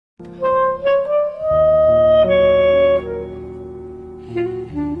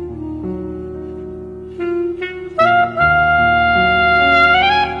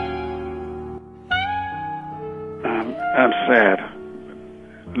I'm sad.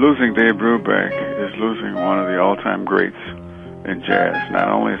 Losing Dave Brubeck is losing one of the all-time greats in jazz, not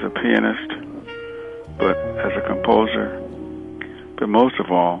only as a pianist, but as a composer, but most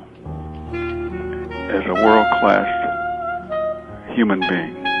of all, as a world-class human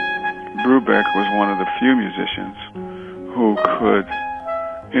being. Brubeck was one of the few musicians who could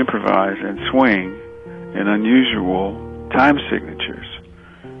improvise and swing in unusual time signatures.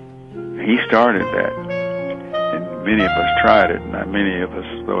 He started that, and many of us tried it, not many of us,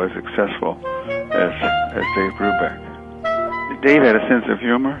 though, as successful as Dave Brubeck. Dave had a sense of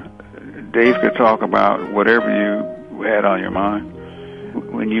humor. Dave could talk about whatever you had on your mind.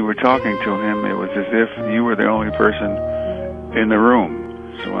 When you were talking to him, it was as if you were the only person in the room.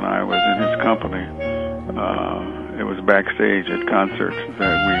 So when I was in his company, it was backstage at concerts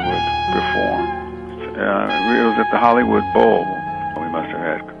that we would perform. It was at the Hollywood Bowl. We must have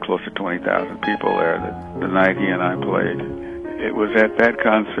had close to 20,000 people there the night he and I played. It was at that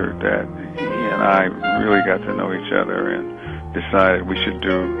concert that he and I really got to know each other and decided we should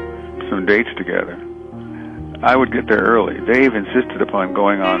do some dates together. I would get there early. Dave insisted upon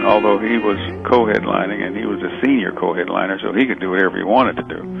going on, although he was co-headlining, and he was a senior co-headliner, so he could do whatever he wanted to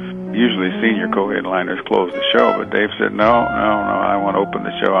do. Usually senior co-headliners close the show, but Dave said, no, I want to open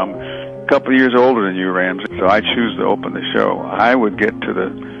the show. I'm a couple of years older than you, Ramsey, so I choose to open the show. I would get to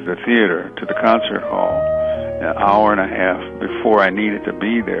the theater, to the concert hall, an hour and a half before I needed to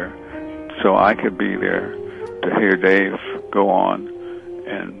be there, so I could be there to hear Dave go on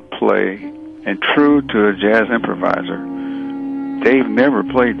and play. And true to a jazz improviser, Dave never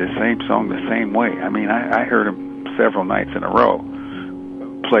played the same song the same way. I mean, I heard him several nights in a row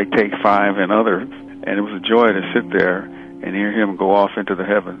play Take 5 and others, and it was a joy to sit there and hear him go off into the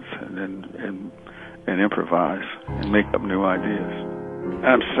heavens and improvise and make up new ideas.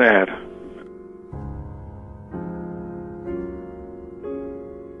 I'm sad.